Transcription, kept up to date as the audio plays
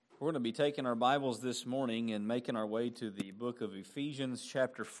We're going to be taking our Bibles this morning and making our way to the book of Ephesians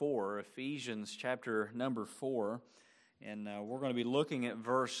chapter 4, Ephesians chapter number 4. And we're going to be looking at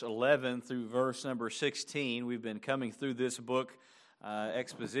verse 11 through verse number 16. We've been coming through this book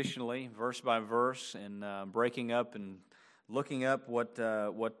expositionally, verse by verse, and breaking up and looking up what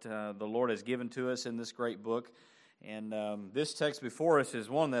the Lord has given to us in this great book. And this text before us is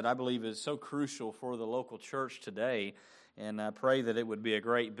one that I believe is so crucial for the local church today. And I pray that it would be a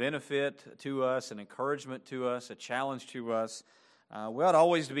great benefit to us, an encouragement to us, a challenge to us. We ought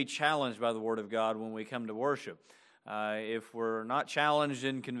always to be challenged by the Word of God when we come to worship. If we're not challenged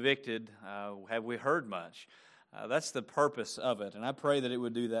and convicted, have we heard much? That's the purpose of it. And I pray that it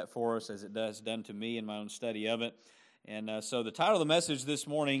would do that for us as it has done to me in my own study of it. And so the title of the message this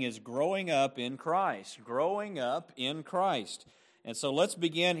morning is Growing Up in Christ. Growing Up in Christ. And so let's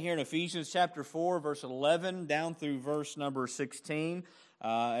begin here in Ephesians chapter 4, verse 11, down through verse number 16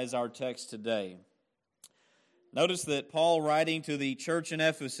 as our text today. Notice that Paul, writing to the church in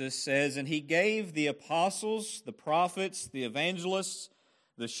Ephesus, says, "And he gave the apostles, the prophets, the evangelists,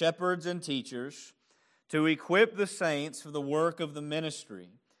 the shepherds and teachers to equip the saints for the work of the ministry,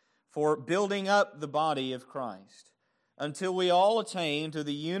 for building up the body of Christ, until we all attain to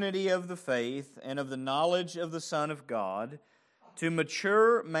the unity of the faith and of the knowledge of the Son of God, to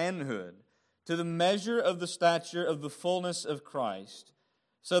mature manhood, to the measure of the stature of the fullness of Christ,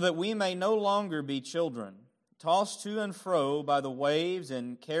 so that we may no longer be children, tossed to and fro by the waves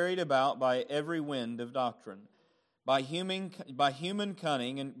and carried about by every wind of doctrine, by human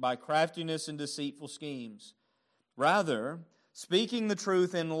cunning and by craftiness and deceitful schemes. Rather, speaking the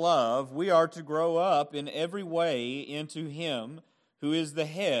truth in love, we are to grow up in every way into Him who is the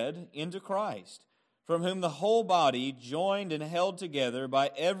head, into Christ, from whom the whole body, joined and held together by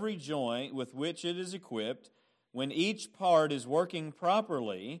every joint with which it is equipped, when each part is working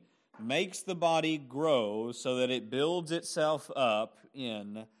properly, makes the body grow so that it builds itself up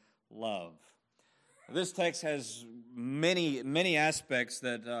in love." This text has many aspects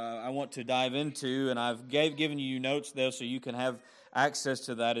that I want to dive into, and I've given you notes there so you can have access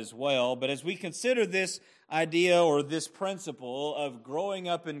to that as well. But as we consider this idea or this principle of growing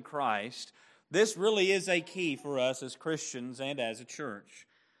up in Christ, this really is a key for us as Christians and as a church.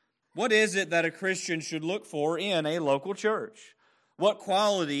 What is it that a Christian should look for in a local church? What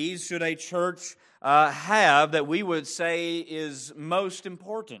qualities should a church have that we would say is most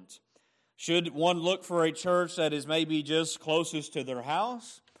important? Should one look for a church that is maybe just closest to their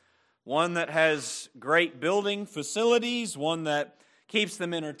house? One that has great building facilities? One that keeps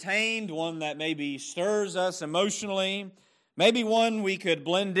them entertained? One that maybe stirs us emotionally? Maybe one we could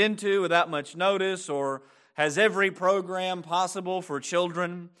blend into without much notice, or has every program possible for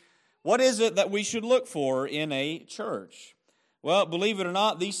children? What is it that we should look for in a church? Well, believe it or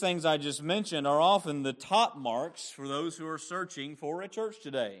not, these things I just mentioned are often the top marks for those who are searching for a church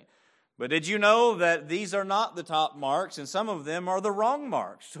today. But did you know that these are not the top marks, and some of them are the wrong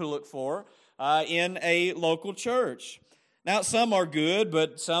marks to look for in a local church? Now, some are good,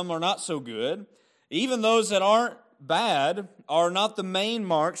 but some are not so good. Even those that aren't bad are not the main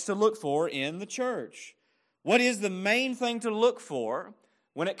marks to look for in the church. What is the main thing to look for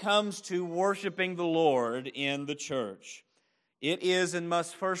when it comes to worshiping the Lord in the church? It is and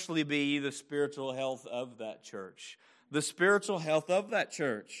must firstly be the spiritual health of that church. The spiritual health of that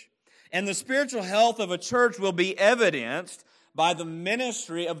church. And the spiritual health of a church will be evidenced by the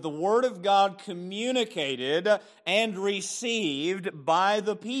ministry of the Word of God communicated and received by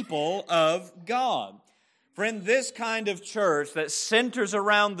the people of God. Friend, this kind of church that centers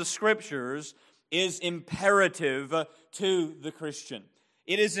around the Scriptures is imperative to the Christian.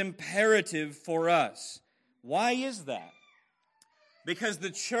 It is imperative for us. Why is that? Because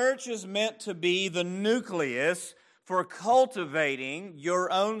the church is meant to be the nucleus for cultivating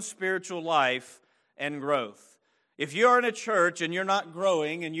your own spiritual life and growth. If you're in a church and you're not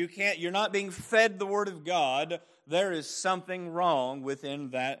growing and you're not being fed the Word of God, there is something wrong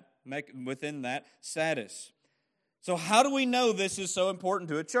within that status. So how do we know this is so important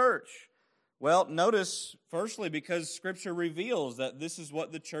to a church? Well, notice, firstly, because Scripture reveals that this is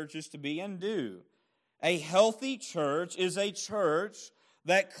what the church is to be and do. A healthy church is a church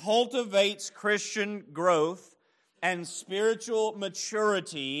that cultivates Christian growth and spiritual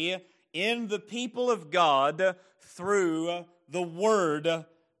maturity in the people of God through the Word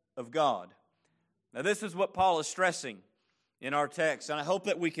of God. Now, this is what Paul is stressing in our text, and I hope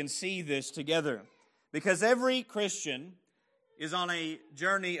that we can see this together, because every Christian is on a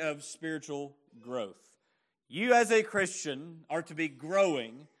journey of spiritual growth. You as a Christian are to be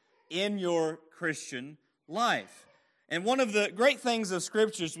growing in your Christian life. And one of the great things of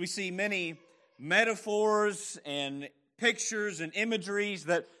Scriptures, we see many metaphors and pictures and imageries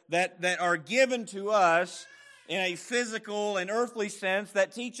that are given to us in a physical and earthly sense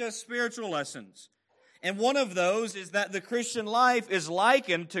that teach us spiritual lessons. And one of those is that the Christian life is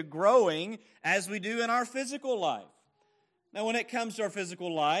likened to growing as we do in our physical life. Now, when it comes to our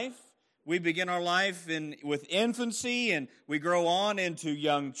physical life, we begin our life with infancy, and we grow on into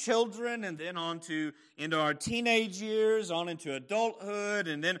young children, and then into our teenage years, on into adulthood,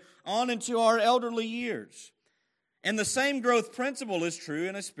 and then on into our elderly years. And the same growth principle is true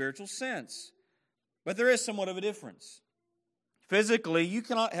in a spiritual sense. But there is somewhat of a difference. Physically, you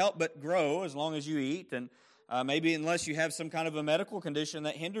cannot help but grow as long as you eat, and maybe unless you have some kind of a medical condition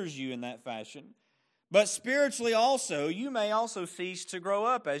that hinders you in that fashion. But spiritually also, you may also cease to grow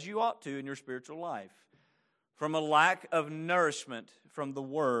up as you ought to in your spiritual life from a lack of nourishment from the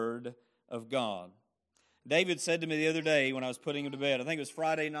Word of God. David said to me the other day when I was putting him to bed, I think it was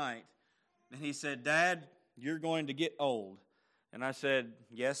Friday night, and he said, "Dad, you're going to get old." And I said,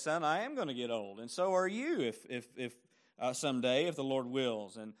 "Yes, son, I am going to get old, and so are you if someday, if the Lord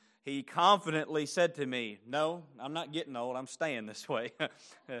wills." And he confidently said to me, "No, I'm not getting old. I'm staying this way."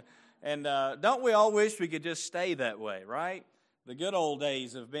 And don't we all wish we could just stay that way, right? The good old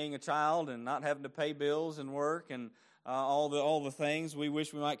days of being a child and not having to pay bills and work and all the things. We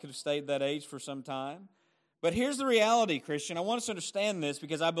wish we could have stayed that age for some time. But here's the reality, Christian. I want us to understand this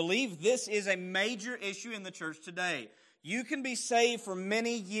because I believe this is a major issue in the church today. You can be saved for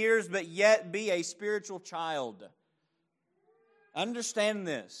many years but yet be a spiritual child. Understand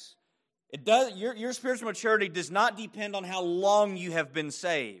this. Your spiritual maturity does not depend on how long you have been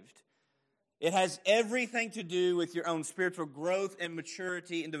saved. It has everything to do with your own spiritual growth and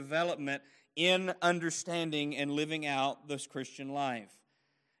maturity and development in understanding and living out this Christian life.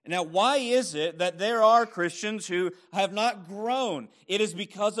 Now, why is it that there are Christians who have not grown? It is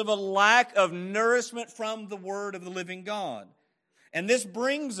because of a lack of nourishment from the Word of the living God. And this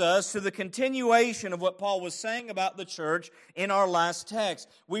brings us to the continuation of what Paul was saying about the church in our last text.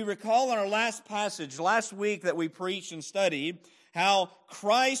 We recall in our last passage, last week that we preached and studied, how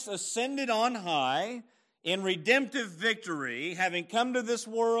Christ ascended on high in redemptive victory, having come to this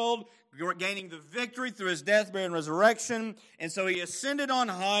world, gaining the victory through His death, burial, and resurrection. And so He ascended on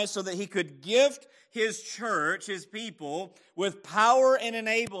high so that He could gift His church, His people, with power and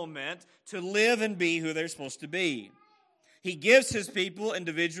enablement to live and be who they're supposed to be. He gives His people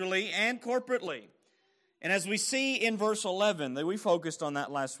individually and corporately. And as we see in verse 11, that we focused on that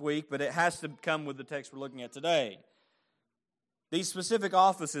last week, but it has to come with the text we're looking at today. These specific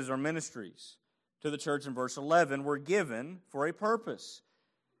offices or ministries to the church in verse 11 were given for a purpose.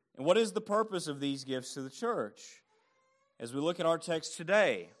 And what is the purpose of these gifts to the church? As we look at our text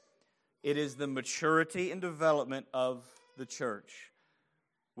today, it is the maturity and development of the church,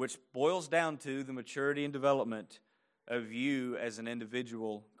 which boils down to the maturity and development of you as an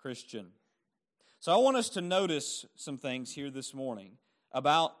individual Christian. So I want us to notice some things here this morning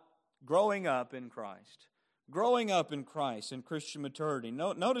about growing up in Christ. Growing up in Christ and Christian maturity.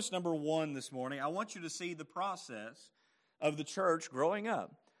 Notice number one this morning, I want you to see the process of the church growing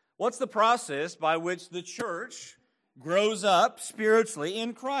up. What's the process by which the church grows up spiritually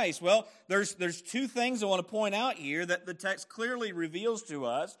in Christ? Well, there's two things I want to point out here that the text clearly reveals to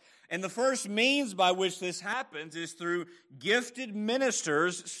us. And the first means by which this happens is through gifted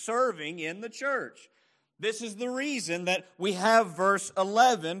ministers serving in the church. This is the reason that we have verse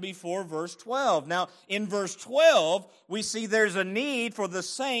 11 before verse 12. Now, in verse 12, we see there's a need for the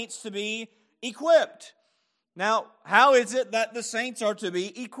saints to be equipped. Now, how is it that the saints are to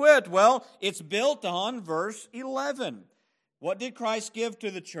be equipped? Well, it's built on verse 11. What did Christ give to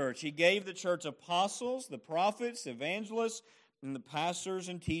the church? He gave the church apostles, the prophets, evangelists, and the pastors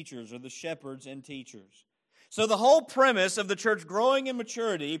and teachers, or the shepherds and teachers. So the whole premise of the church growing in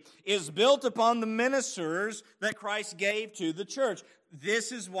maturity is built upon the ministers that Christ gave to the church.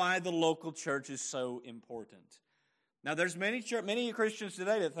 This is why the local church is so important. Now, there's many Christians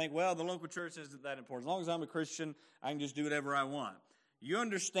today that think, well, the local church isn't that important. As long as I'm a Christian, I can just do whatever I want. You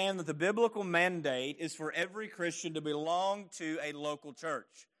understand that the biblical mandate is for every Christian to belong to a local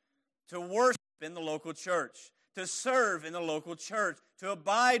church, to worship in the local church, to serve in the local church, to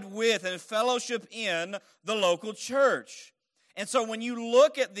abide with and fellowship in the local church. And so when you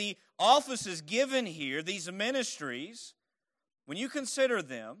look at the offices given here, these ministries, when you consider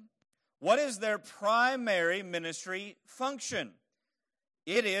them, what is their primary ministry function?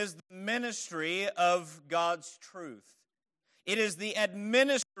 It is the ministry of God's truth. It is the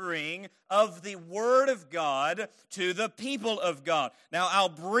administering of the Word of God to the people of God. Now, I'll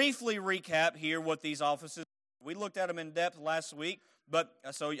briefly recap here what these offices We looked at them in depth last week, but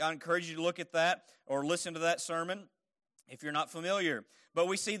so I encourage you to look at that or listen to that sermon if you're not familiar. But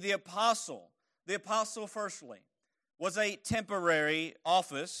we see the apostle. The apostle, firstly, was a temporary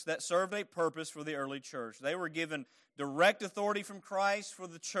office that served a purpose for the early church. They were given direct authority from Christ for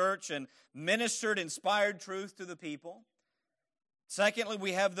the church and ministered inspired truth to the people. Secondly,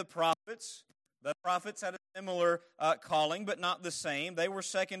 we have the prophets. The prophets had a similar calling, but not the same. They were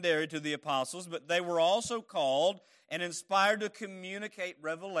secondary to the apostles, but they were also called and inspired to communicate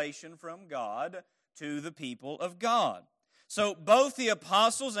revelation from God to the people of God. So both the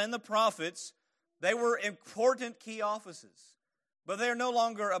apostles and the prophets, they were important key offices, but they are no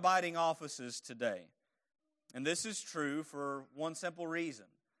longer abiding offices today. And this is true for one simple reason.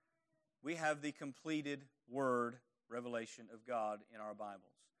 We have the completed word revelation of God in our Bibles.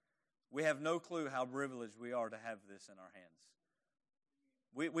 We have no clue how privileged we are to have this in our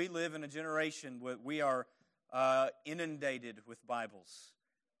hands. We live in a generation where we are inundated with Bibles.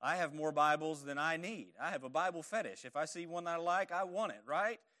 I have more Bibles than I need. I have a Bible fetish. If I see one that I like, I want it,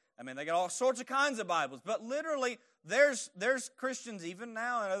 right? I mean, they got all sorts of kinds of Bibles. But literally, there's Christians even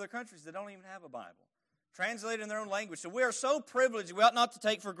now in other countries that don't even have a Bible, translated in their own language. So we are so privileged, we ought not to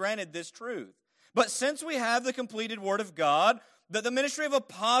take for granted this truth. But since we have the completed Word of God, that the ministry of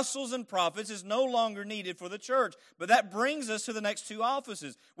apostles and prophets is no longer needed for the church. But that brings us to the next two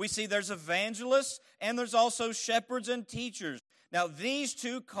offices. We see there's evangelists and there's also shepherds and teachers. Now, these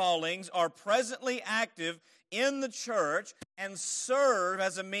two callings are presently active in the church and serve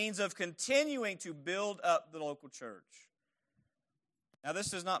as a means of continuing to build up the local church. Now, this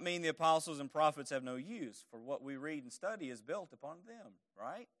does not mean the apostles and prophets have no use, for what we read and study is built upon them,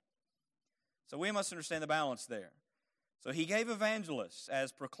 right? So we must understand the balance there. So he gave evangelists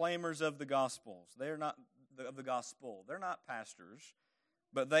as proclaimers of the Gospels. They're not of the gospel. They're not pastors,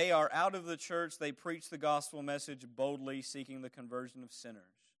 but they are out of the church. They preach the gospel message boldly, seeking the conversion of sinners.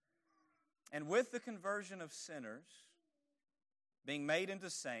 And with the conversion of sinners, being made into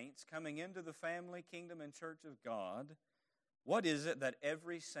saints, coming into the family, kingdom, and church of God, what is it that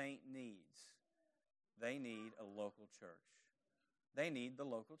every saint needs? They need a local church. They need the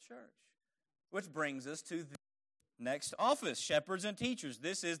local church. Which brings us to the next office, shepherds and teachers.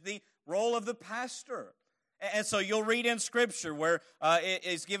 This is the role of the pastor. And so you'll read in Scripture where it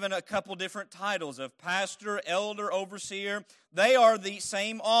is given a couple different titles of pastor, elder, overseer. They are the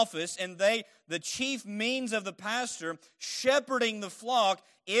same office, and the chief means of the pastor shepherding the flock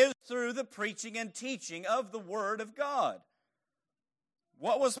is through the preaching and teaching of the Word of God.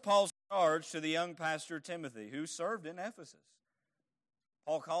 What was Paul's charge to the young pastor Timothy, who served in Ephesus?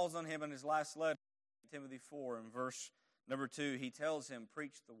 Paul calls on him in his last letter, Timothy 4, in verse number 2. He tells him,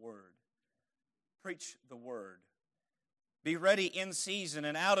 preach the Word. Preach the Word. Be ready in season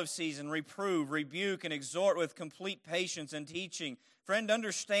and out of season, reprove, rebuke, and exhort with complete patience and teaching. Friend,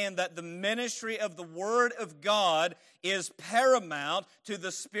 understand that the ministry of the Word of God is paramount to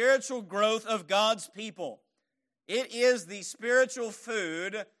the spiritual growth of God's people. It is the spiritual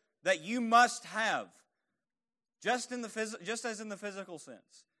food that you must have, just as in the physical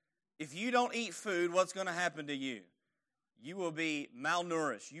sense. If you don't eat food, what's going to happen to you? You will be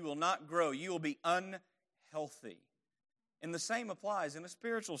malnourished. You will not grow. You will be unhealthy. And the same applies in a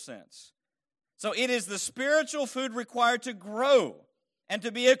spiritual sense. So it is the spiritual food required to grow and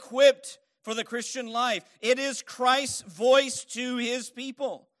to be equipped for the Christian life. It is Christ's voice to His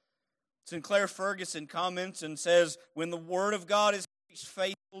people. Sinclair Ferguson comments and says, when the Word of God is preached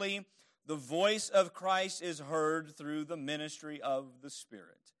faithfully, the voice of Christ is heard through the ministry of the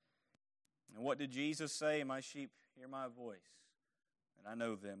Spirit. And what did Jesus say? My sheep hear my voice, and I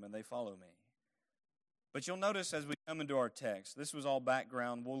know them, and they follow me. But you'll notice as we come into our text, this was all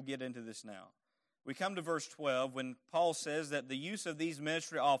background. We'll get into this now. We come to verse 12 when Paul says that the use of these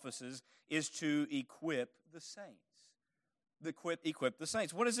ministry offices is to equip the saints. Equip the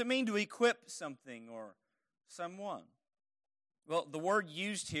saints. What does it mean to equip something or someone? Well, the word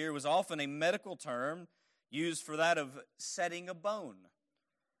used here was often a medical term used for that of setting a bone.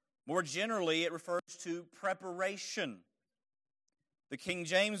 More generally, it refers to preparation. The King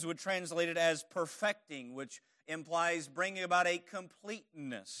James would translate it as perfecting, which implies bringing about a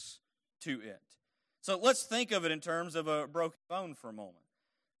completeness to it. So let's think of it in terms of a broken bone for a moment.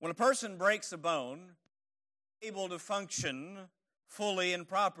 When a person breaks a bone, they're able to function fully and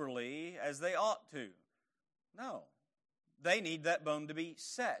properly as they ought to. No. They need that bone to be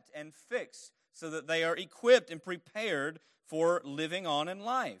set and fixed so that they are equipped and prepared for living on in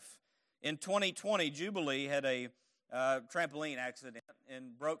life. In 2020, Jubilee had a trampoline accident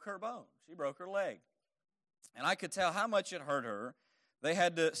and broke her bone. She broke her leg. And I could tell how much it hurt her They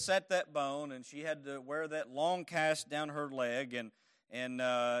had to set that bone, and she had to wear that long cast down her leg, and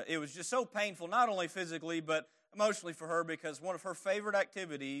it was just so painful, not only physically, but emotionally for her, because one of her favorite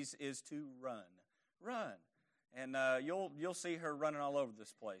activities is to run. And you'll see her running all over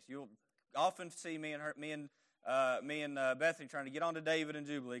this place. You'll often see me and Bethany trying to get onto David and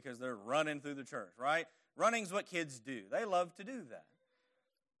Jubilee because they're running through the church, right? Running's what kids do. They love to do that.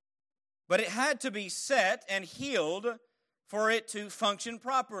 But it had to be set and healed for it to function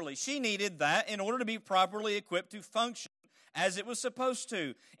properly. She needed that in order to be properly equipped to function as it was supposed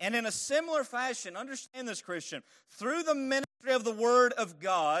to. And in a similar fashion, understand this, Christian, through the ministry of the Word of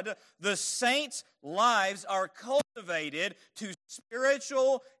God, the saints' lives are cultivated to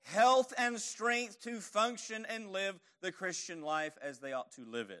spiritual health and strength to function and live the Christian life as they ought to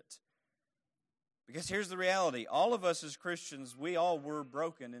live it. Because here's the reality. All of us as Christians, we all were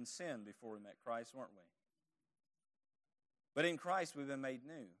broken in sin before we met Christ, weren't we? But in Christ, we've been made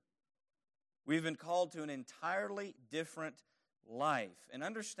new. We've been called to an entirely different life. And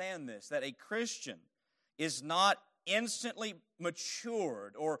understand this, that a Christian is not instantly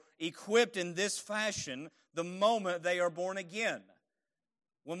matured or equipped in this fashion the moment they are born again.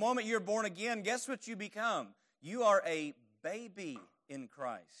 The moment you're born again, guess what you become? You are a baby in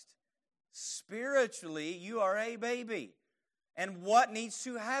Christ. Spiritually, you are a baby. And what needs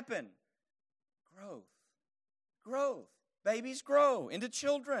to happen? Growth. Babies grow into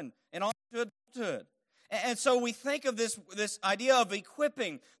children and on to adulthood. And so we think of this idea of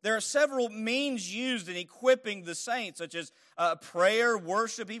equipping. There are several means used in equipping the saints, such as prayer,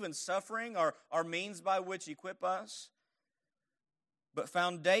 worship, even suffering are means by which equip us. But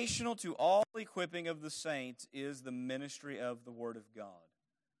foundational to all equipping of the saints is the ministry of the Word of God.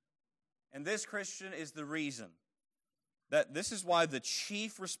 And this, Christian, is the reason that this is why the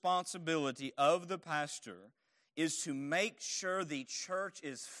chief responsibility of the pastor is to make sure the church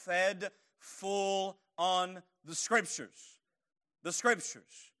is fed full on the Scriptures. The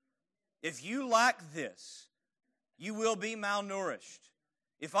Scriptures. If you lack this, you will be malnourished.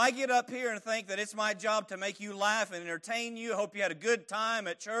 If I get up here and think that it's my job to make you laugh and entertain you, hope you had a good time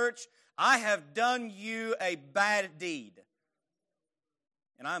at church, I have done you a bad deed.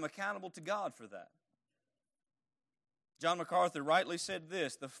 And I'm accountable to God for that. John MacArthur rightly said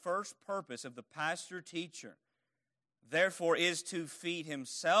this: the first purpose of the pastor-teacher, therefore, is to feed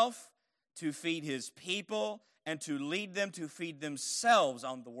himself, to feed his people, and to lead them to feed themselves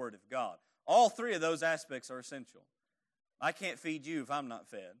on the Word of God. All three of those aspects are essential. I can't feed you if I'm not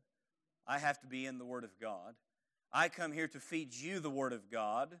fed. I have to be in the Word of God. I come here to feed you the Word of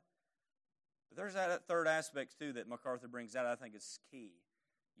God. But there's that third aspect, too, that MacArthur brings out I think is key.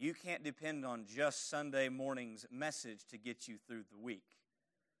 You can't depend on just Sunday morning's message to get you through the week.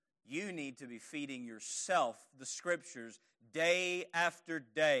 You need to be feeding yourself the Scriptures day after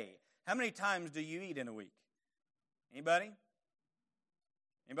day. How many times do you eat in a week? Anybody?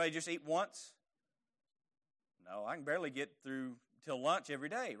 Anybody just eat once? No, I can barely get through till lunch every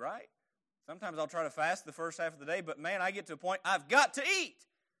day, right? Sometimes I'll try to fast the first half of the day, but man, I get to a point I've got to eat.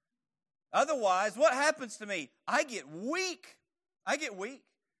 Otherwise, what happens to me? I get weak.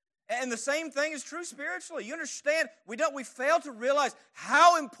 And the same thing is true spiritually. You understand, we fail to realize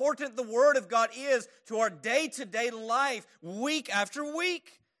how important the Word of God is to our day-to-day life, week after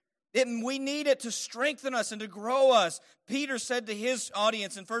week. We need it to strengthen us and to grow us. Peter said to his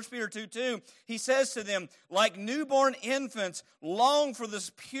audience in 1 Peter 2:2, he says to them, like newborn infants, long for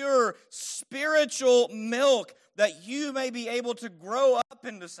this pure spiritual milk that you may be able to grow up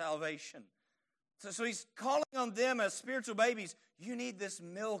into salvation. So he's calling on them as spiritual babies. You need this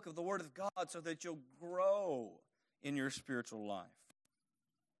milk of the Word of God so that you'll grow in your spiritual life.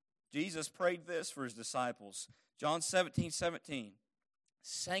 Jesus prayed this for his disciples. John 17:17.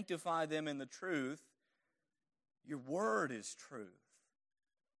 Sanctify them in the truth. Your word is truth.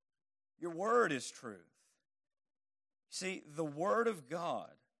 Your word is truth. See, the Word of God,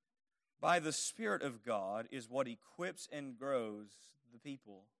 by the Spirit of God, is what equips and grows the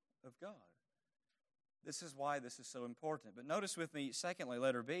people of God. This is why this is so important. But notice with me, secondly,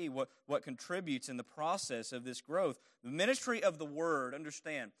 letter B, what contributes in the process of this growth. The ministry of the Word,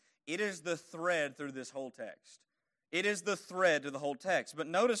 understand, it is the thread through this whole text. It is the thread to the whole text. But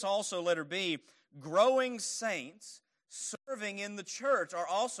notice also, letter B, growing saints serving in the church are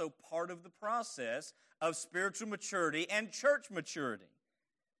also part of the process of spiritual maturity and church maturity.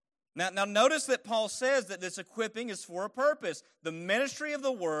 Now notice that Paul says that this equipping is for a purpose. The ministry of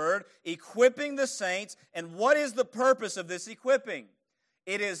the Word, equipping the saints, and what is the purpose of this equipping?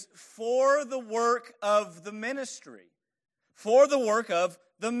 It is for the work of the ministry. For the work of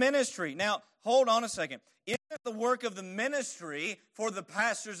the ministry. Now, hold on a second. Is the work of the ministry for the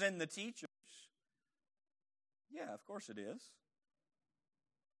pastors and the teachers? Yeah, of course it is.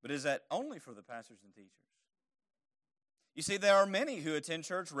 But is that only for the pastors and teachers? You see, there are many who attend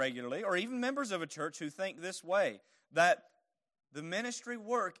church regularly, or even members of a church who think this way, that the ministry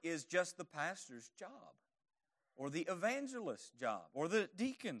work is just the pastor's job, or the evangelist's job, or the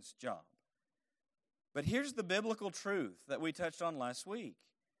deacon's job. But here's the biblical truth that we touched on last week.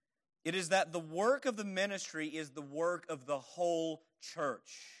 It is that the work of the ministry is the work of the whole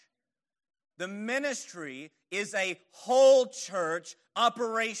church. The ministry is a whole church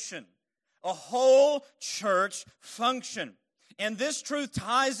operation, a whole church function. And this truth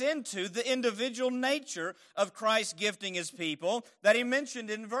ties into the individual nature of Christ gifting His people that He mentioned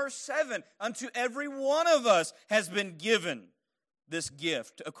in verse 7. Unto every one of us has been given this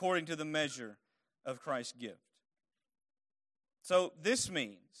gift according to the measure of Christ's gift. So this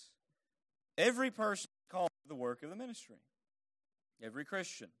means every person is called to the work of the ministry. Every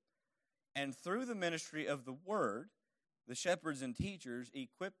Christian. And through the ministry of the Word, the shepherds and teachers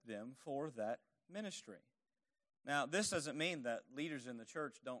equip them for that ministry. Now, this doesn't mean that leaders in the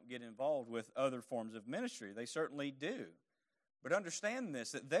church don't get involved with other forms of ministry. They certainly do. But understand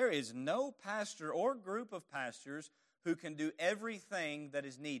this, that there is no pastor or group of pastors who can do everything that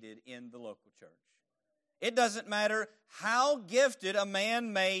is needed in the local church. It doesn't matter how gifted a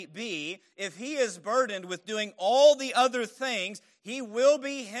man may be, if he is burdened with doing all the other things, he will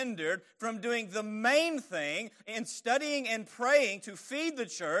be hindered from doing the main thing in studying and praying to feed the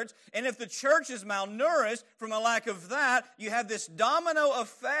church. And if the church is malnourished from a lack of that, you have this domino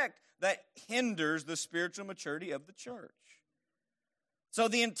effect that hinders the spiritual maturity of the church. So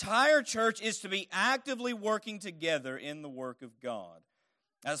the entire church is to be actively working together in the work of God.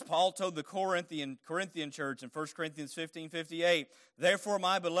 As Paul told the Corinthian church in 1 Corinthians 15:58, therefore,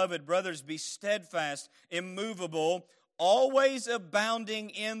 my beloved brothers, be steadfast, immovable, always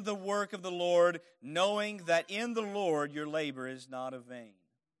abounding in the work of the Lord, knowing that in the Lord your labor is not in vain.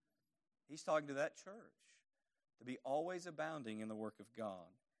 He's talking to that church, to be always abounding in the work of God.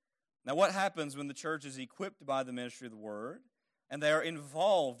 Now, what happens when the church is equipped by the ministry of the Word, and they are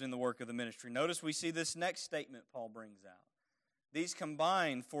involved in the work of the ministry? Notice we see this next statement Paul brings out. These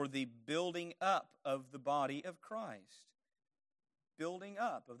combine for the building up of the body of Christ. Building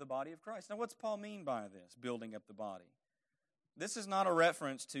up of the body of Christ. Now, what's Paul mean by this, building up the body? This is not a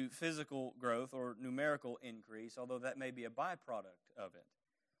reference to physical growth or numerical increase, although that may be a byproduct of it.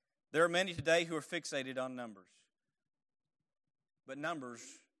 There are many today who are fixated on numbers. But numbers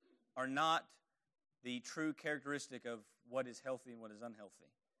are not the true characteristic of what is healthy and what is unhealthy.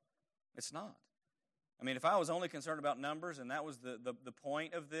 It's not. I mean, if I was only concerned about numbers and that was the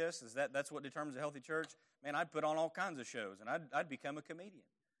point of this, is that's what determines a healthy church, man, I'd put on all kinds of shows and I'd become a comedian.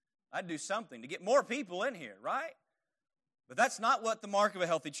 I'd do something to get more people in here, right? But that's not what the mark of a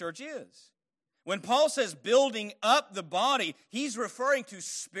healthy church is. When Paul says building up the body, he's referring to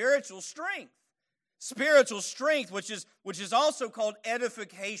spiritual strength. Spiritual strength, which is also called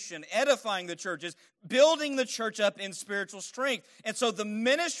edification, edifying the church, is building the church up in spiritual strength. And so the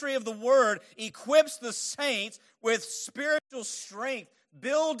ministry of the Word equips the saints with spiritual strength,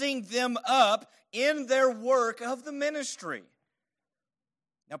 building them up in their work of the ministry.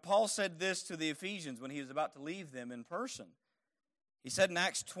 Now, Paul said this to the Ephesians when he was about to leave them in person. He said in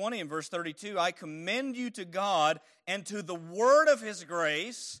Acts 20 and verse 32, I commend you to God and to the word of His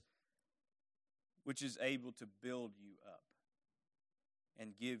grace, which is able to build you up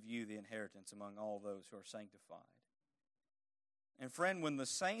and give you the inheritance among all those who are sanctified. And friend, when the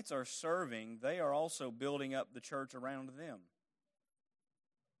saints are serving, they are also building up the church around them.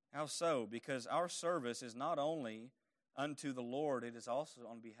 How so? Because our service is not only unto the Lord, it is also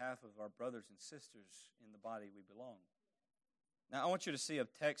on behalf of our brothers and sisters in the body we belong. Now, I want you to see a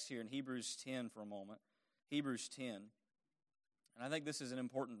text here in Hebrews 10 for a moment. Hebrews 10. And I think this is an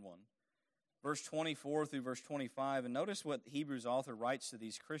important one. Verse 24 through verse 25. And notice what the Hebrews author writes to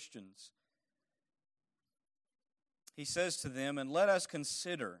these Christians. He says to them, and let us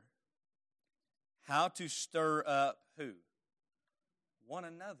consider how to stir up who? One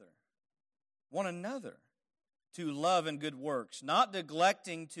another. One another. To love and good works, not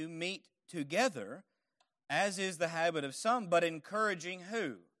neglecting to meet together, as is the habit of some, but encouraging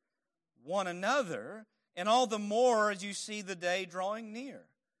who? One another, and all the more as you see the day drawing near.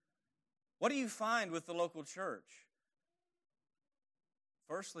 What do you find with the local church?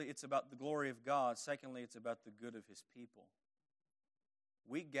 Firstly, it's about the glory of God. Secondly, it's about the good of His people.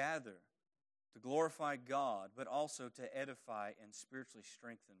 We gather to glorify God, but also to edify and spiritually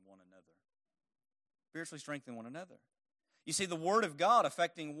strengthen one another. Spiritually strengthen one another. You see, the Word of God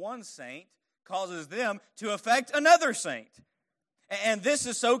affecting one saint causes them to affect another saint. And this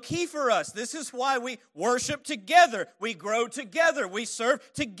is so key for us. This is why we worship together. We grow together. We serve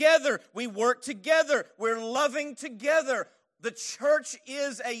together. We work together. We're loving together. The church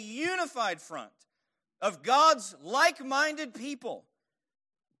is a unified front of God's like-minded people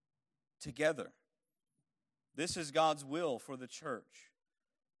together. This is God's will for the church,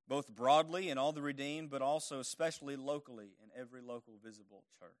 both broadly in all the redeemed, but also especially locally in every local visible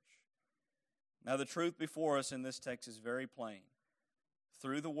church. Now, the truth before us in this text is very plain.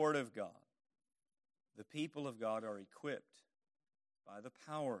 Through the Word of God, the people of God are equipped by the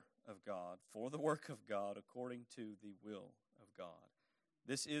power of God for the work of God according to the will of God.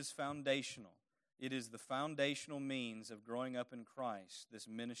 This is foundational. It is the foundational means of growing up in Christ, this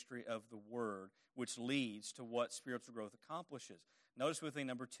ministry of the Word, which leads to what spiritual growth accomplishes. Notice with me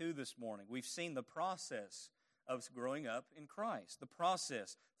number 2 this morning. We've seen the process of growing up in Christ, the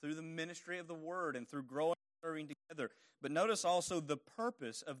process through the ministry of the Word and through growing and serving together. But notice also the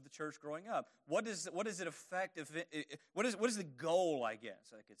purpose of the church growing up. What does it affect? What is the goal, I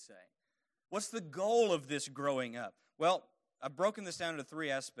guess I could say? What's the goal of this growing up? Well, I've broken this down into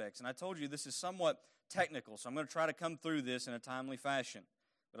 3 aspects, and I told you this is somewhat technical, so I'm going to try to come through this in a timely fashion.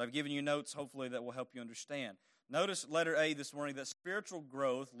 But I've given you notes, hopefully, that will help you understand. Notice letter A this morning, that spiritual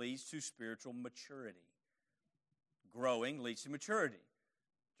growth leads to spiritual maturity. Growing leads to maturity.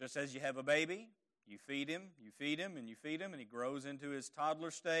 Just as you have a baby, you feed him, and he grows into his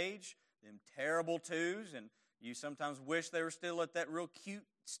toddler stage, them terrible twos, and you sometimes wish they were still at that real cute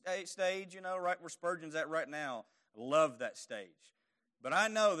stage, right where Spurgeon's at right now. I love that stage. But I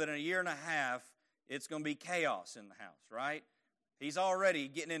know that in a year and a half, it's going to be chaos in the house, right? He's already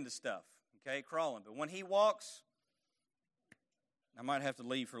getting into stuff, okay, crawling. But when he walks, I might have to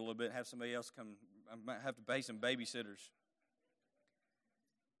leave for a little bit, have somebody else come. I might have to pay some babysitters.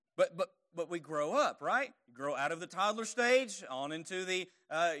 But we grow up, right? You grow out of the toddler stage, on into the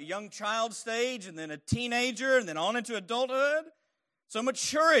young child stage, and then a teenager, and then on into adulthood. So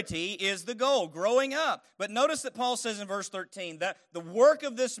maturity is the goal, growing up. But notice that Paul says in verse 13 that the work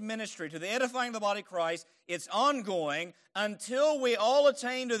of this ministry to the edifying of the body of Christ, it's ongoing until we all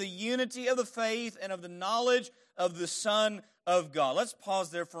attain to the unity of the faith and of the knowledge of the Son of God. Let's pause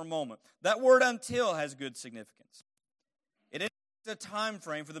there for a moment. That word until has good significance. It is a time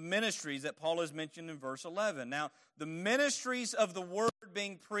frame for the ministries that Paul has mentioned in verse 11. Now, the ministries of the word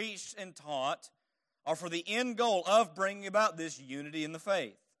being preached and taught are for the end goal of bringing about this unity in the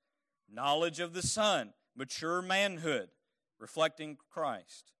faith, knowledge of the Son, mature manhood, reflecting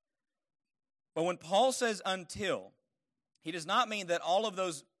Christ. But when Paul says until, he does not mean that all of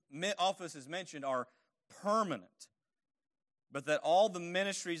those offices mentioned are permanent, but that all the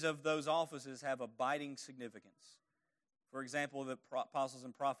ministries of those offices have abiding significance. For example, the apostles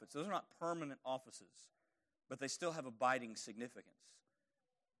and prophets, those are not permanent offices, but they still have abiding significance.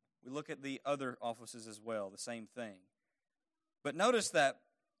 We look at the other offices as well, the same thing. But notice that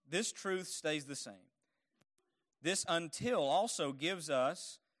this truth stays the same. This until also gives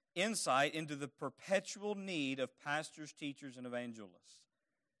us insight into the perpetual need of pastors, teachers, and evangelists.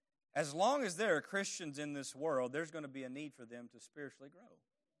 As long as there are Christians in this world, there's going to be a need for them to spiritually grow.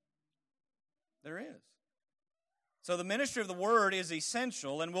 There is. So the ministry of the Word is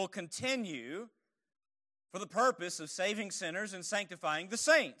essential and will continue for the purpose of saving sinners and sanctifying the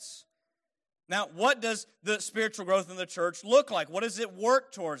saints. Now, what does the spiritual growth in the church look like? What does it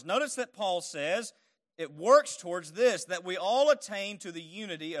work towards? Notice that Paul says it works towards this, that we all attain to the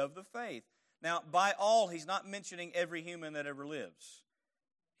unity of the faith. Now, by all, he's not mentioning every human that ever lives.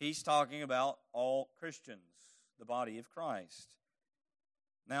 He's talking about all Christians, the body of Christ.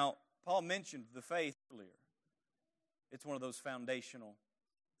 Now, Paul mentioned the faith earlier. It's one of those foundational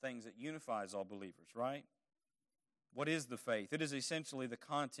things that unifies all believers, right? What is the faith? It is essentially the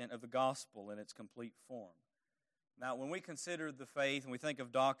content of the gospel in its complete form. Now, when we consider the faith and we think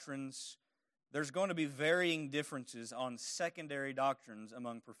of doctrines, there's going to be varying differences on secondary doctrines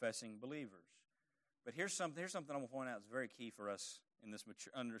among professing believers. But here's something I'm going to point out that's very key for us in this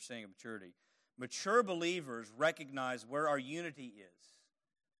understanding of maturity. Mature believers recognize where our unity is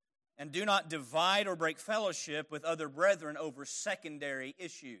and do not divide or break fellowship with other brethren over secondary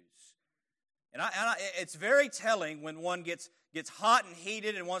issues. And it's very telling when one gets hot and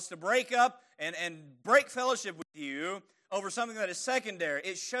heated and wants to break up and break fellowship with you over something that is secondary.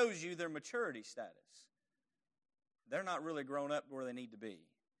 It shows you their maturity status. They're not really grown up where they need to be.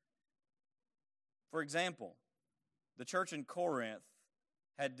 For example, the church in Corinth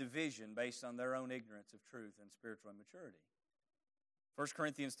had division based on their own ignorance of truth and spiritual immaturity. 1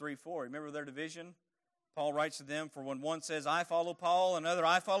 Corinthians 3:4, remember their division? Paul writes to them, for when one says, I follow Paul, and another,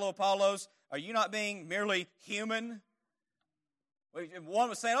 I follow Apollos, are you not being merely human? One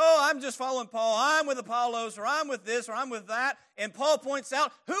was saying, oh, I'm just following Paul, I'm with Apollos, or I'm with this, or I'm with that. And Paul points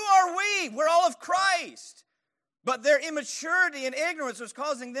out, who are we? We're all of Christ. But their immaturity and ignorance was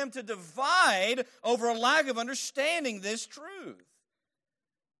causing them to divide over a lack of understanding this truth.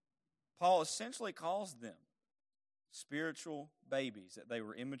 Paul essentially calls them spiritual babies, that they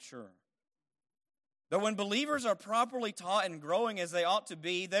were immature. But when believers are properly taught and growing as they ought to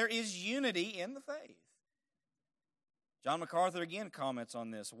be, there is unity in the faith. John MacArthur again comments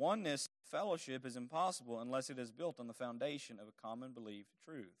on this. Oneness, fellowship is impossible unless it is built on the foundation of a common believed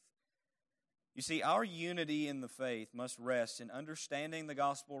truth. You see, our unity in the faith must rest in understanding the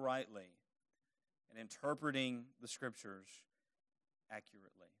gospel rightly and interpreting the Scriptures accurately.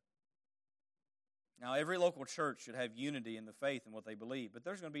 Now, every local church should have unity in the faith and what they believe, but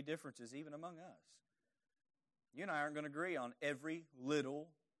there's going to be differences even among us. You and I aren't going to agree on every little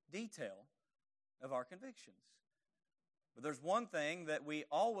detail of our convictions. But there's one thing that we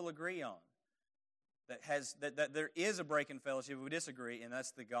all will agree on, that there is a break in fellowship if we disagree, and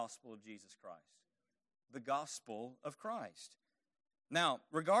that's the gospel of Jesus Christ. The gospel of Christ. Now,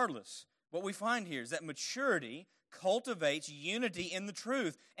 regardless, what we find here is that maturity cultivates unity in the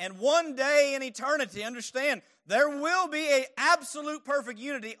truth. And one day in eternity, understand, there will be an absolute perfect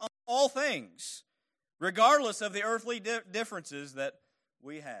unity on all things, regardless of the earthly differences that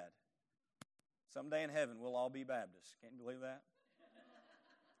we had. Someday in heaven, we'll all be Baptists. Can't you believe that?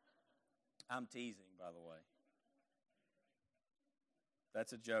 I'm teasing, by the way.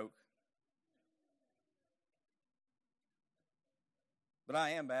 That's a joke. But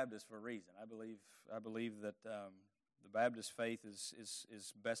I am Baptist for a reason. I believe that the Baptist faith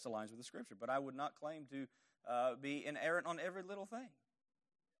is best aligns with the Scripture. But I would not claim to be inerrant on every little thing,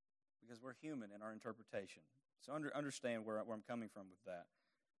 because we're human in our interpretation. So understand where I'm coming from with that.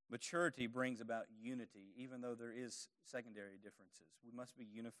 Maturity brings about unity, even though there is secondary differences. We must be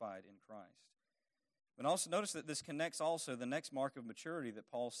unified in Christ. But also notice that this connects also the next mark of maturity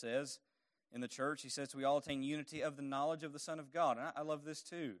that Paul says in the church. He says, we all attain unity of the knowledge of the Son of God. And I love this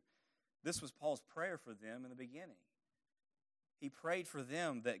too. This was Paul's prayer for them in the beginning. He prayed for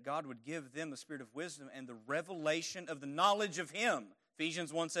them that God would give them the spirit of wisdom and the revelation of the knowledge of Him.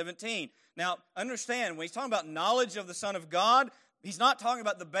 Ephesians 1:17. Now, understand, when he's talking about knowledge of the Son of God, he's not talking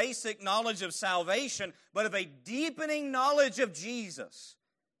about the basic knowledge of salvation, but of a deepening knowledge of Jesus.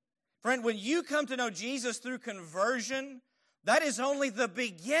 Friend, when you come to know Jesus through conversion, that is only the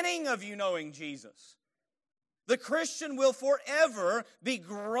beginning of you knowing Jesus. The Christian will forever be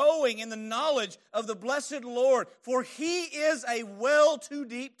growing in the knowledge of the blessed Lord, for He is a well too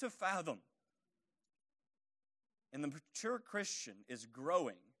deep to fathom. And the mature Christian is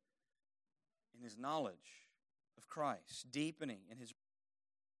growing in his knowledge of Christ, deepening in his.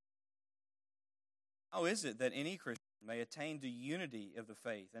 How is it that any Christian may attain to unity of the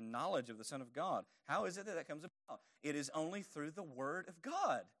faith and knowledge of the Son of God? How is it that comes about? It is only through the Word of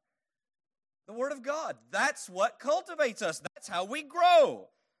God. The Word of God. That's what cultivates us. That's how we grow.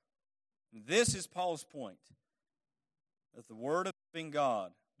 This is Paul's point, that the Word of the living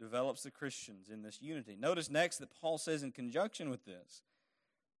God develops the Christians in this unity. Notice next that Paul says in conjunction with this,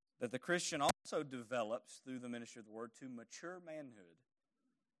 that the Christian also develops through the ministry of the Word to mature manhood.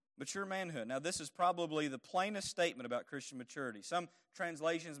 Mature manhood. Now, this is probably the plainest statement about Christian maturity. Some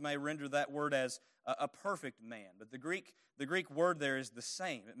translations may render that word as a perfect man, but the Greek word there is the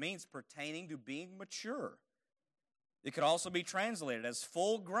same. It means pertaining to being mature. It could also be translated as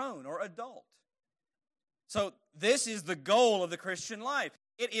full grown or adult. So, this is the goal of the Christian life.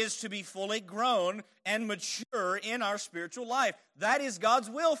 It is to be fully grown and mature in our spiritual life. That is God's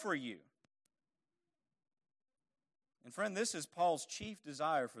will for you. And friend, this is Paul's chief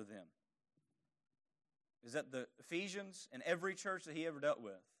desire for them, is that the Ephesians and every church that he ever dealt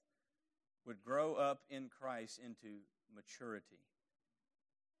with would grow up in Christ into maturity.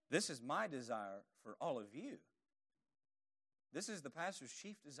 This is my desire for all of you. This is the pastor's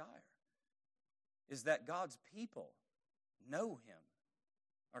chief desire, is that God's people know Him,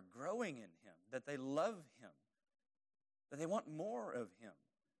 are growing in Him, that they love Him, that they want more of Him.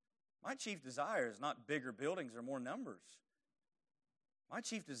 My chief desire is not bigger buildings or more numbers. My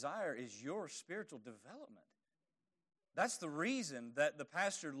chief desire is your spiritual development. That's the reason that the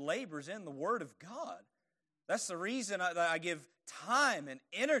pastor labors in the Word of God. That's the reason that I give time and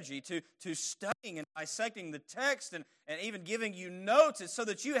energy to studying and dissecting the text and even giving you notes, so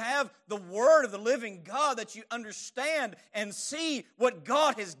that you have the Word of the living God, that you understand and see what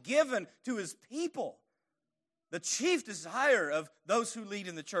God has given to His people. The chief desire of those who lead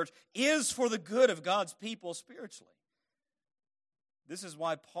in the church is for the good of God's people spiritually. This is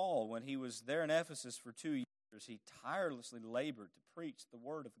why Paul, when he was there in Ephesus for 2 years, he tirelessly labored to preach the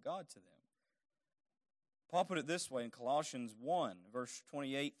word of God to them. Paul put it this way in Colossians 1, verse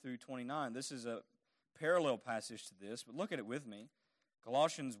 28 through 29. This is a parallel passage to this, but look at it with me.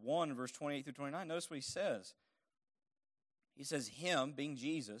 Colossians 1, verse 28 through 29, notice what he says. He says, Him, being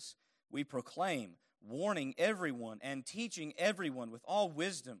Jesus, we proclaim, warning everyone and teaching everyone with all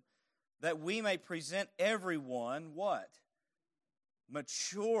wisdom, that we may present everyone, what?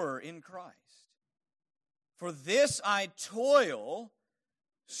 Mature in Christ. For this I toil,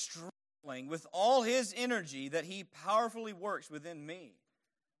 struggling with all His energy that He powerfully works within me.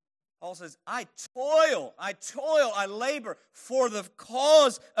 Paul says, I toil, I labor for the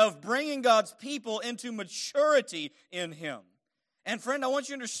cause of bringing God's people into maturity in Him. And friend, I want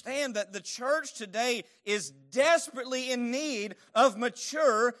you to understand that the church today is desperately in need of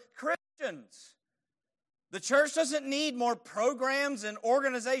mature Christians. The church doesn't need more programs and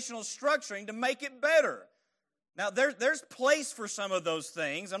organizational structuring to make it better. Now, there's place for some of those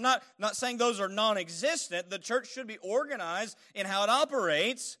things. I'm not saying those are non-existent. The church should be organized in how it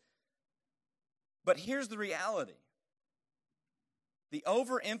operates. But here's the reality. The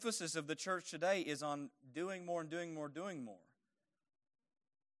overemphasis of the church today is on doing more and doing more, doing more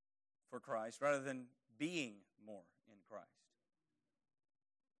for Christ rather than being more in Christ.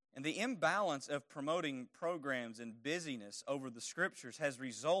 And the imbalance of promoting programs and busyness over the Scriptures has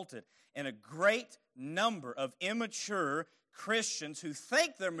resulted in a great number of immature Christians who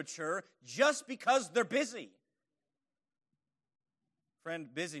think they're mature just because they're busy.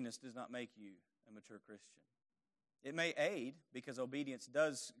 Friend, busyness does not make you a mature Christian. It may aid, because obedience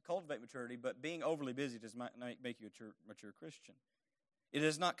does cultivate maturity, but being overly busy does not make you a mature Christian. It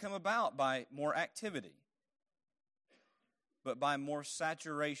does not come about by more activity, but by more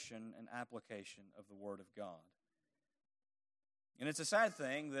saturation and application of the Word of God. And it's a sad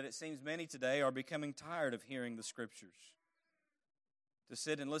thing that it seems many today are becoming tired of hearing the Scriptures. To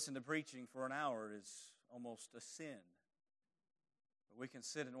sit and listen to preaching for an hour is almost a sin. But we can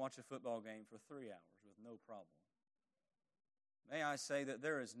sit and watch a football game for 3 hours with no problem. May I say that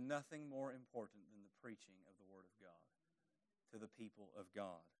there is nothing more important than the preaching of the Word of God to the people of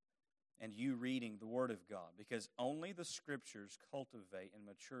God, and you reading the Word of God, because only the Scriptures cultivate and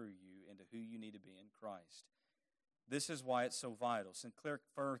mature you into who you need to be in Christ. This is why it's so vital. Sinclair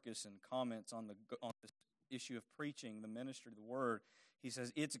Ferguson comments on this issue of preaching, the ministry of the Word. He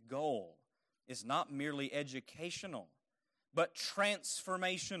says, its goal is not merely educational, but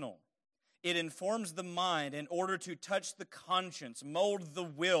transformational. It informs the mind in order to touch the conscience, mold the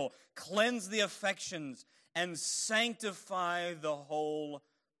will, cleanse the affections, and sanctify the whole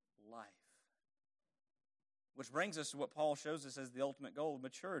life. Which brings us to what Paul shows us as the ultimate goal of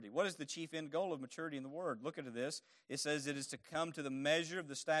maturity. What is the chief end goal of maturity in the Word? Look at this. It says it is to come to the measure of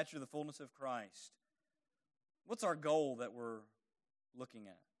the stature of the fullness of Christ. What's our goal that we're looking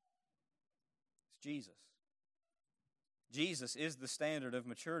at? It's Jesus. Jesus is the standard of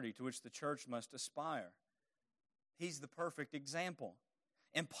maturity to which the church must aspire. He's the perfect example.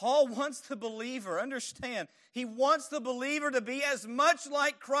 And Paul wants the believer, understand, he wants the believer to be as much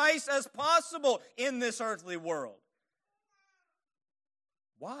like Christ as possible in this earthly world.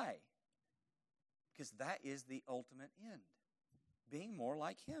 Why? Because that is the ultimate end, being more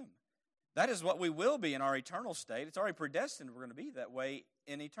like Him. That is what we will be in our eternal state. It's already predestined we're going to be that way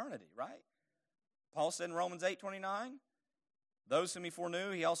in eternity, right? Paul said in Romans 8:29, those whom He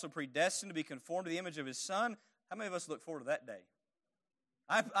foreknew, He also predestined to be conformed to the image of His Son. How many of us look forward to that day?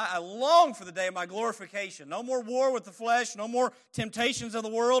 I long for the day of my glorification. No more war with the flesh, no more temptations of the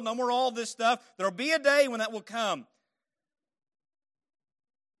world, no more all this stuff. There will be a day when that will come.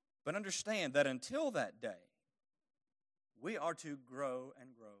 But understand that until that day, we are to grow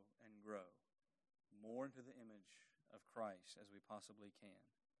and grow and grow more into the image of Christ as we possibly can.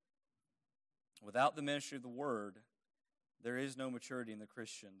 Without the ministry of the Word, there is no maturity in the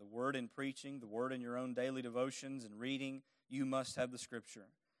Christian. The Word in preaching, the Word in your own daily devotions and reading, you must have the Scripture.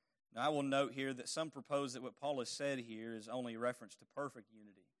 Now, I will note here that some propose that what Paul has said here is only a reference to perfect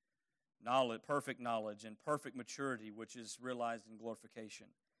unity, perfect knowledge, and perfect maturity, which is realized in glorification.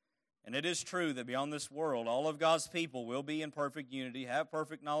 And it is true that beyond this world, all of God's people will be in perfect unity, have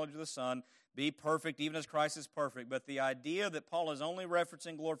perfect knowledge of the Son, be perfect even as Christ is perfect. But the idea that Paul is only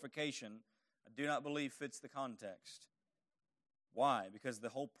referencing glorification, I do not believe fits the context. Why? Because the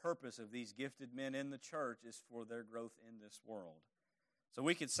whole purpose of these gifted men in the church is for their growth in this world. So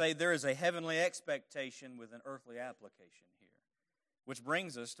we could say there is a heavenly expectation with an earthly application here. Which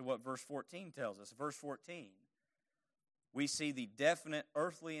brings us to what verse 14 tells us. Verse 14, we see the definite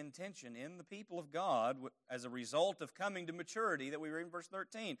earthly intention in the people of God as a result of coming to maturity that we read in verse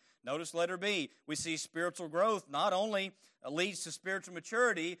 13. Notice letter B. We see spiritual growth not only leads to spiritual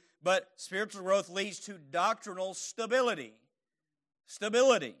maturity, but spiritual growth leads to doctrinal stability.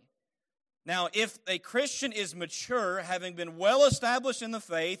 Stability. Now, if a Christian is mature, having been well established in the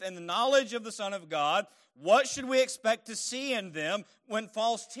faith and the knowledge of the Son of God, what should we expect to see in them when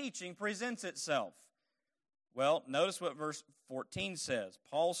false teaching presents itself? Well, notice what verse 14 says.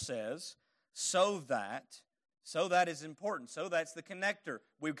 Paul says, so that is important. So that's the connector.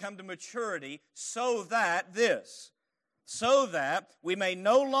 We come to maturity so that we may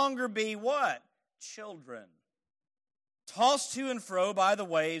no longer be what? Children. Tossed to and fro by the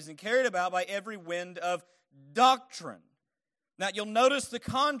waves and carried about by every wind of doctrine. Now, you'll notice the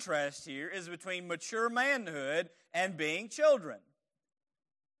contrast here is between mature manhood and being children.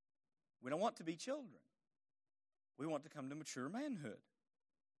 We don't want to be children. We want to come to mature manhood.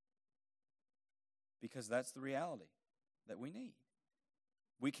 Because that's the reality that we need.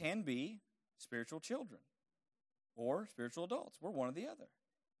 We can be spiritual children or spiritual adults. We're one or the other.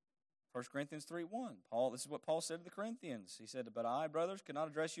 1 Corinthians 3:1. This is what Paul said to the Corinthians. He said, but I, brothers, could not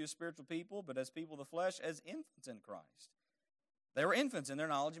address you as spiritual people, but as people of the flesh, as infants in Christ. They were infants in their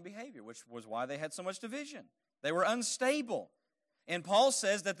knowledge and behavior, which was why they had so much division. They were unstable. And Paul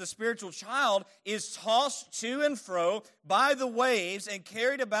says that the spiritual child is tossed to and fro by the waves and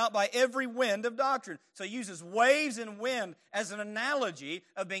carried about by every wind of doctrine. So he uses waves and wind as an analogy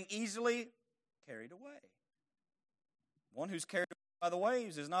of being easily carried away. One who's carried away by the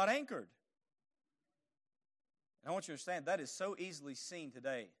waves is not anchored. And I want you to understand that is so easily seen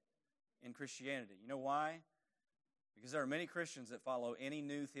today in Christianity. You know why? Because there are many Christians that follow any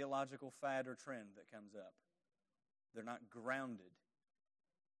new theological fad or trend that comes up. They're not grounded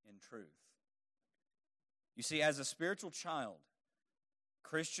in truth. You see, as a spiritual child,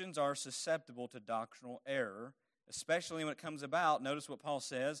 Christians are susceptible to doctrinal error, especially when it comes about, notice what Paul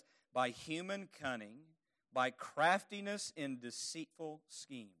says, by human cunning, by craftiness in deceitful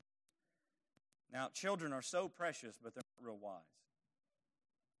schemes. Now, children are so precious, but they're not real wise.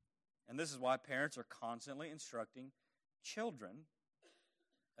 And this is why parents are constantly instructing children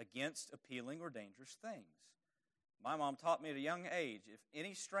against appealing or dangerous things. My mom taught me at a young age, if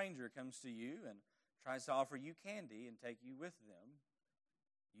any stranger comes to you and tries to offer you candy and take you with them,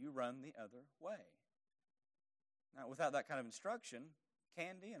 you run the other way. Now, without that kind of instruction,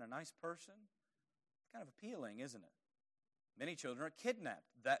 candy and a nice person, it's kind of appealing, isn't it? Many children are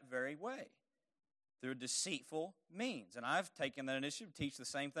kidnapped that very way through deceitful means. And I've taken that initiative to teach the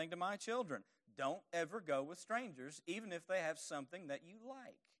same thing to my children. Don't ever go with strangers, even if they have something that you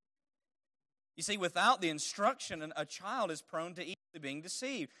like. You see, without the instruction, a child is prone to easily being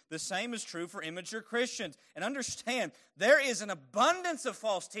deceived. The same is true for immature Christians. And understand, there is an abundance of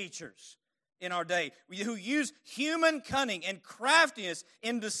false teachers in our day who use human cunning and craftiness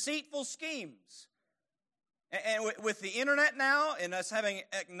in deceitful schemes. And with the internet now, and us having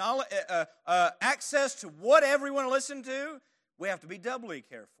access to whatever we want to listen to, we have to be doubly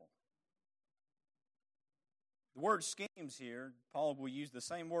careful. The word schemes here, Paul will use the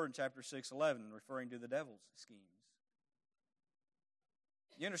same word in chapter 6:11, referring to the devil's schemes.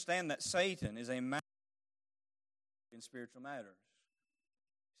 You understand that Satan is a master in spiritual matters.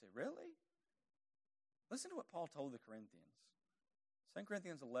 You say, really? Listen to what Paul told the Corinthians. 2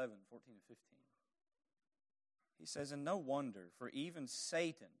 Corinthians 11, 14 and 15. He says, and no wonder, for even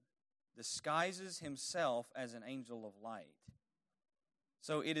Satan disguises himself as an angel of light.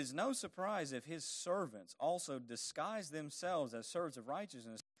 So it is no surprise if his servants also disguise themselves as servants of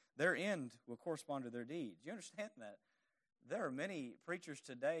righteousness. Their end will correspond to their deeds. You understand that? There are many preachers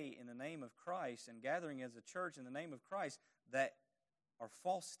today in the name of Christ and gathering as a church in the name of Christ that are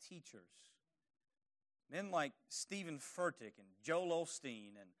false teachers. Men like Stephen Furtick and Joel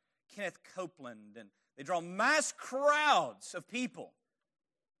Osteen and Kenneth Copeland, and they draw mass crowds of people.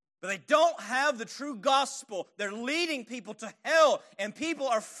 But they don't have the true gospel. They're leading people to hell, and people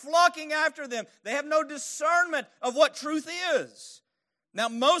are flocking after them. They have no discernment of what truth is. Now,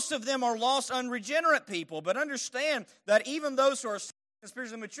 most of them are lost, unregenerate people, but understand that even those who are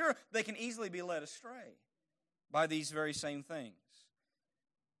spiritually mature, they can easily be led astray by these very same things.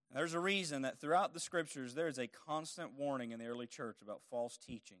 And there's a reason that throughout the Scriptures, there is a constant warning in the early church about false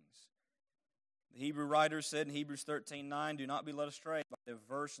teachings. The Hebrew writer said in Hebrews 13:9, do not be led astray by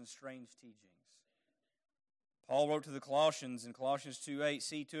diverse and strange teachings. Paul wrote to the Colossians in Colossians 2:8,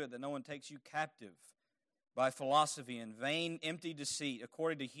 see to it that no one takes you captive by philosophy and vain, empty deceit,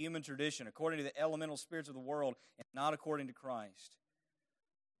 according to human tradition, according to the elemental spirits of the world, and not according to Christ.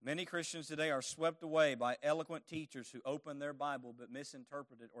 Many Christians today are swept away by eloquent teachers who open their Bible but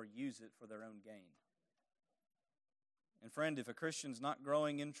misinterpret it or use it for their own gain. And friend, if a Christian's not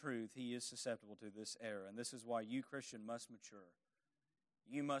growing in truth, he is susceptible to this error. And this is why you, Christian, must mature.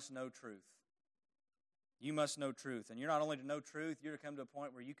 You must know truth. You must know truth. And you're not only to know truth, you're to come to a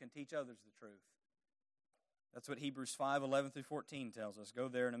point where you can teach others the truth. That's what Hebrews 5:11 through 14 tells us. Go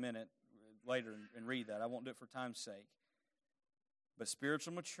there in a minute later and read that. I won't do it for time's sake. But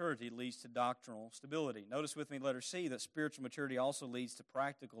spiritual maturity leads to doctrinal stability. Notice with me, letter C, that spiritual maturity also leads to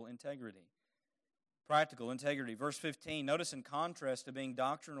practical integrity. Practical integrity. Verse 15, notice in contrast to being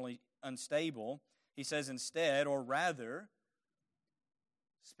doctrinally unstable, he says instead, or rather,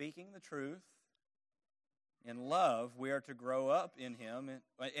 speaking the truth in love, we are to grow up in Him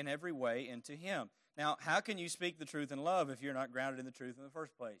in every way into Him. Now, how can you speak the truth in love if you're not grounded in the truth in the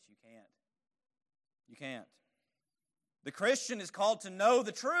first place? You can't. You can't. The Christian is called to know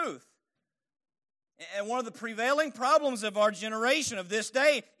the truth. And one of the prevailing problems of our generation, of this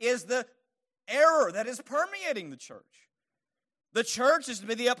day, is the error that is permeating the church. The church is to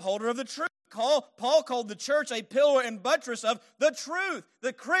be the upholder of the truth. Paul called the church a pillar and buttress of the truth.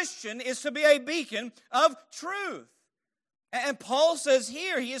 The Christian is to be a beacon of truth. And Paul says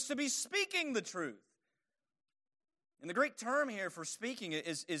here he is to be speaking the truth. And the Greek term here for speaking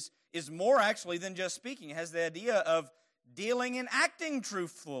is more actually than just speaking. It has the idea of dealing and acting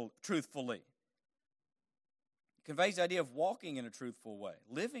truthfully. It conveys the idea of walking in a truthful way,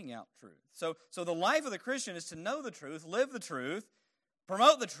 living out truth. So the life of the Christian is to know the truth, live the truth,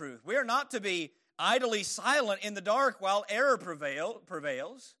 promote the truth. We are not to be idly silent in the dark while error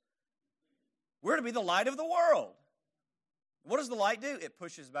prevails. We're to be the light of the world. What does the light do? It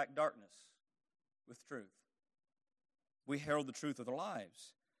pushes back darkness with truth. We herald the truth with our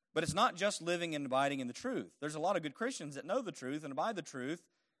lives. But it's not just living and abiding in the truth. There's a lot of good Christians that know the truth and abide the truth.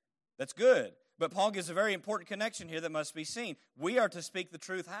 That's good. But Paul gives a very important connection here that must be seen. We are to speak the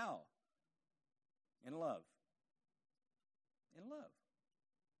truth how? In love. In love.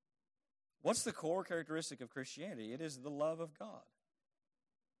 What's the core characteristic of Christianity? It is the love of God.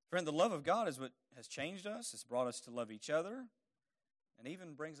 Friend, the love of God is what has changed us. It's brought us to love each other and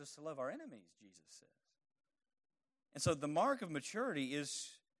even brings us to love our enemies, Jesus says. And so the mark of maturity is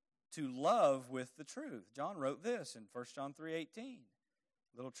to love with the truth. John wrote this in 1 John 3:18.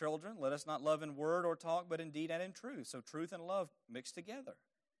 Little children, let us not love in word or talk, but in deed and in truth. So truth and love mixed together.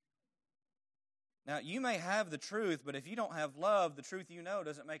 Now, you may have the truth, but if you don't have love, the truth you know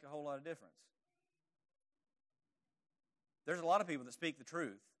doesn't make a whole lot of difference. There's a lot of people that speak the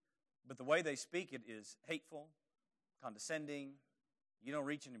truth, but the way they speak it is hateful, condescending. You don't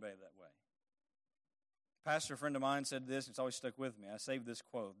reach anybody that way. A pastor friend of mine said this, and it's always stuck with me. I saved this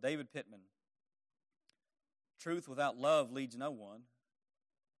quote. David Pittman. Truth without love leads no one.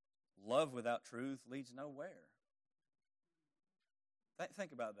 Love without truth leads nowhere.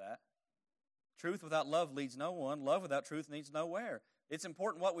 Think about that. Truth without love leads no one. Love without truth leads nowhere. It's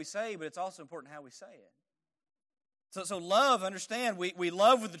important what we say, but it's also important how we say it. So love, understand, we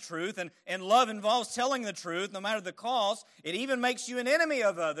love with the truth, and love involves telling the truth no matter the cost. It even makes you an enemy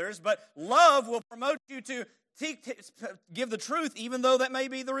of others, but love will promote you to give the truth even though that may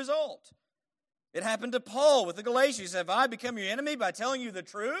be the result. It happened to Paul with the Galatians. He said, have I become your enemy by telling you the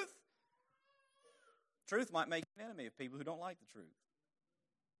truth? Truth might make you an enemy of people who don't like the truth.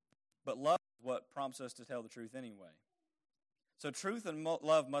 But love is what prompts us to tell the truth anyway. So truth and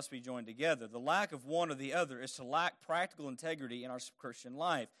love must be joined together. The lack of one or the other is to lack practical integrity in our Christian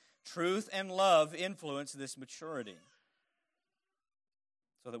life. Truth and love influence this maturity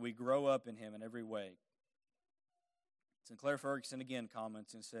so that we grow up in Him in every way. Sinclair Ferguson again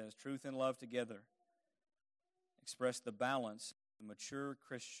comments and says, truth and love together express the balance of a mature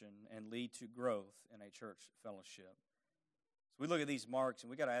Christian and lead to growth in a church fellowship. So we look at these marks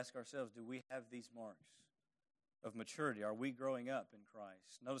and we've got to ask ourselves, do we have these marks of maturity? Are we growing up in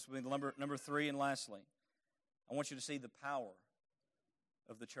Christ? Notice with number 3, and lastly, I want you to see the power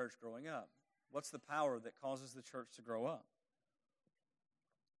of the church growing up. What's the power that causes the church to grow up?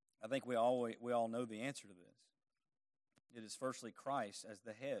 I think we all know the answer to this. It is firstly Christ as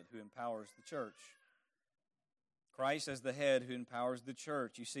the head who empowers the church. Christ as the head who empowers the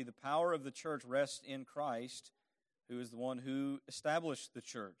church. You see, the power of the church rests in Christ, who is the one who established the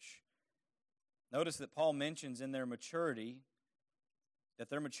church. Notice that Paul mentions in their maturity that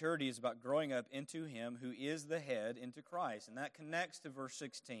their maturity is about growing up into Him who is the head, into Christ. And that connects to verse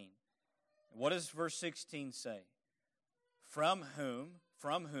 16. What does verse 16 say? From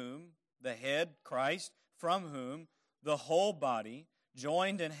whom, the head, Christ, from whom the whole body,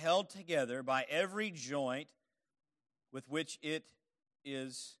 joined and held together by every joint with which it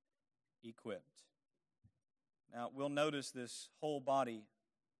is equipped. Now, we'll notice this whole body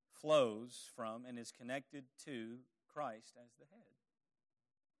flows from and is connected to Christ as the head.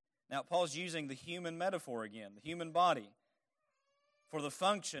 Now, Paul's using the human metaphor again, the human body, for the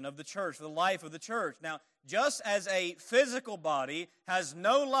function of the church, for the life of the church. Now, just as a physical body has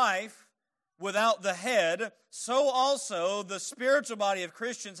no life without the head, so also the spiritual body of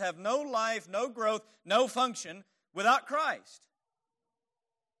Christians have no life, no growth, no function without Christ.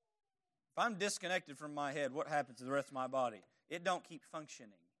 If I'm disconnected from my head, what happens to the rest of my body? It don't keep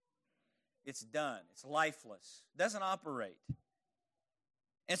functioning. It's done. It's lifeless. It doesn't operate.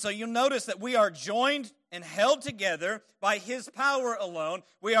 And so you'll notice that we are joined and held together by His power alone.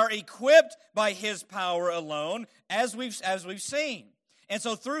 We are equipped by His power alone, as we've seen. And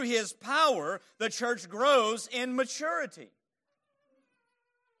so through His power, the church grows in maturity.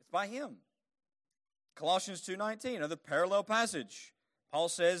 It's by Him. Colossians 2:19, another parallel passage. Paul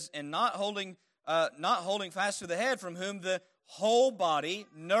says, "And not holding fast to the head, from whom the whole body,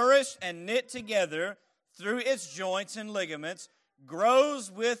 nourished and knit together through its joints and ligaments,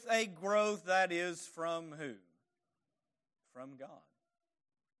 grows with a growth that is from who? From God."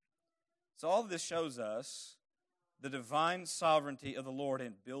 So all of this shows us the divine sovereignty of the Lord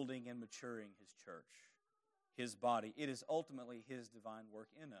in building and maturing His church, His body. It is ultimately His divine work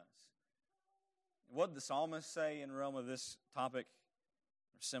in us. What did the psalmist say in the realm of this topic?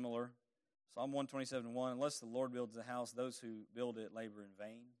 Or similar. Psalm 127:1, "Unless the Lord builds the house, those who build it labor in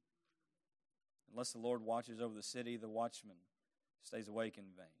vain. Unless the Lord watches over the city, the watchman stays awake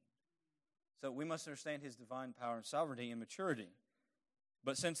in vain." So we must understand His divine power and sovereignty and maturity.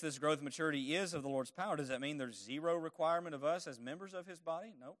 But since this growth and maturity is of the Lord's power, does that mean there's zero requirement of us as members of His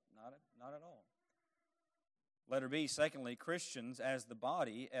body? Nope, not at all. Letter B, secondly, Christians as the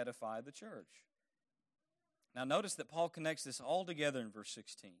body edify the church. Now notice that Paul connects this all together in verse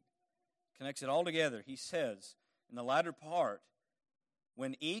 16. Connects it all together. He says in the latter part,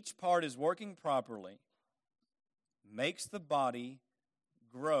 when each part is working properly, makes the body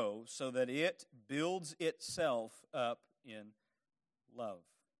grow so that it builds itself up in love.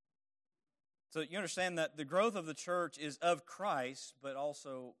 So you understand that the growth of the church is of Christ, but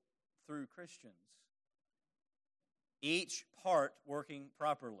also through Christians. Each part working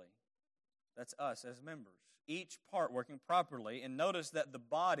properly. That's us as members. Each part working properly. And notice that the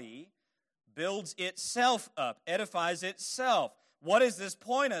body builds itself up, edifies itself. What does this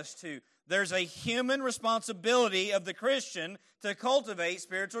point us to? There's a human responsibility of the Christian to cultivate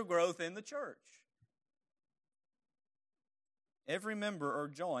spiritual growth in the church. Every member or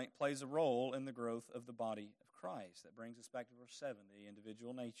joint plays a role in the growth of the body of Christ. That brings us back to verse 7, the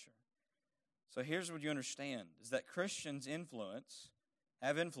individual nature. So here's what you understand, is that Christians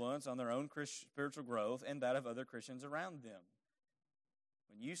have influence on their own spiritual growth and that of other Christians around them.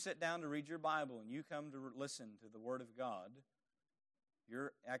 When you sit down to read your Bible and you come to listen to the Word of God,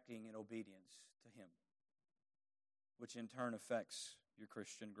 you're acting in obedience to Him, which in turn affects your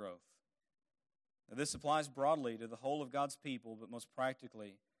Christian growth. Now, this applies broadly to the whole of God's people, but most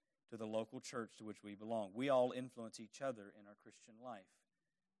practically to the local church to which we belong. We all influence each other in our Christian life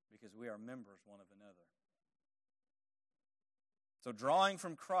because we are members one of another. So drawing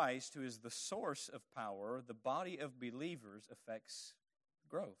from Christ, who is the source of power, the body of believers affects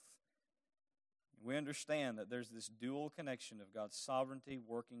growth. We understand that there's this dual connection of God's sovereignty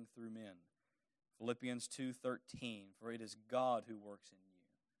working through men. Philippians 2:13, "For it is God who works in you,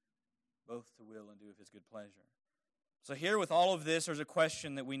 both to will and do of His good pleasure." So here with all of this, there's a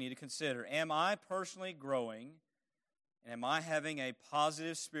question that we need to consider. Am I personally growing, and am I having a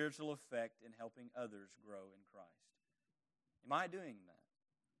positive spiritual effect in helping others grow in Christ? Am I doing that?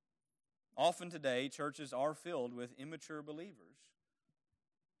 Often today, churches are filled with immature believers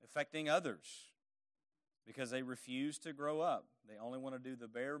affecting others because they refuse to grow up. They only want to do the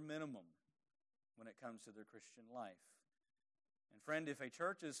bare minimum when it comes to their Christian life. And friend, if a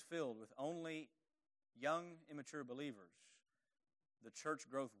church is filled with only young, immature believers, the church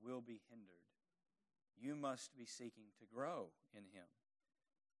growth will be hindered. You must be seeking to grow in Him.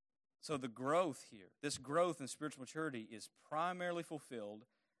 So the growth here, this growth in spiritual maturity is primarily fulfilled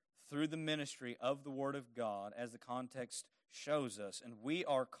through the ministry of the Word of God, as the context shows us. And we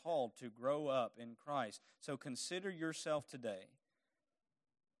are called to grow up in Christ. So consider yourself today.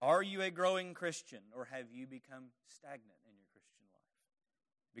 Are you a growing Christian, or have you become stagnant in your Christian life?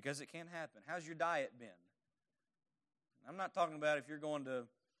 Because it can happen. How's your diet been? I'm not talking about if you're going to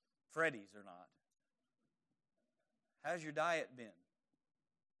Freddy's or not. How's your diet been?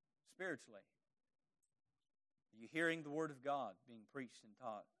 Spiritually. Are you hearing the Word of God being preached and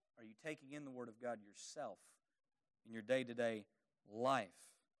taught? Are you taking in the Word of God yourself in your day-to-day life.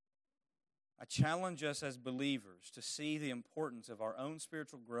 I challenge us as believers to see the importance of our own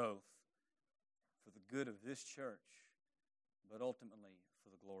spiritual growth for the good of this church, but ultimately for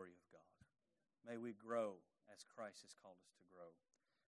the glory of God. May we grow as Christ has called us to grow.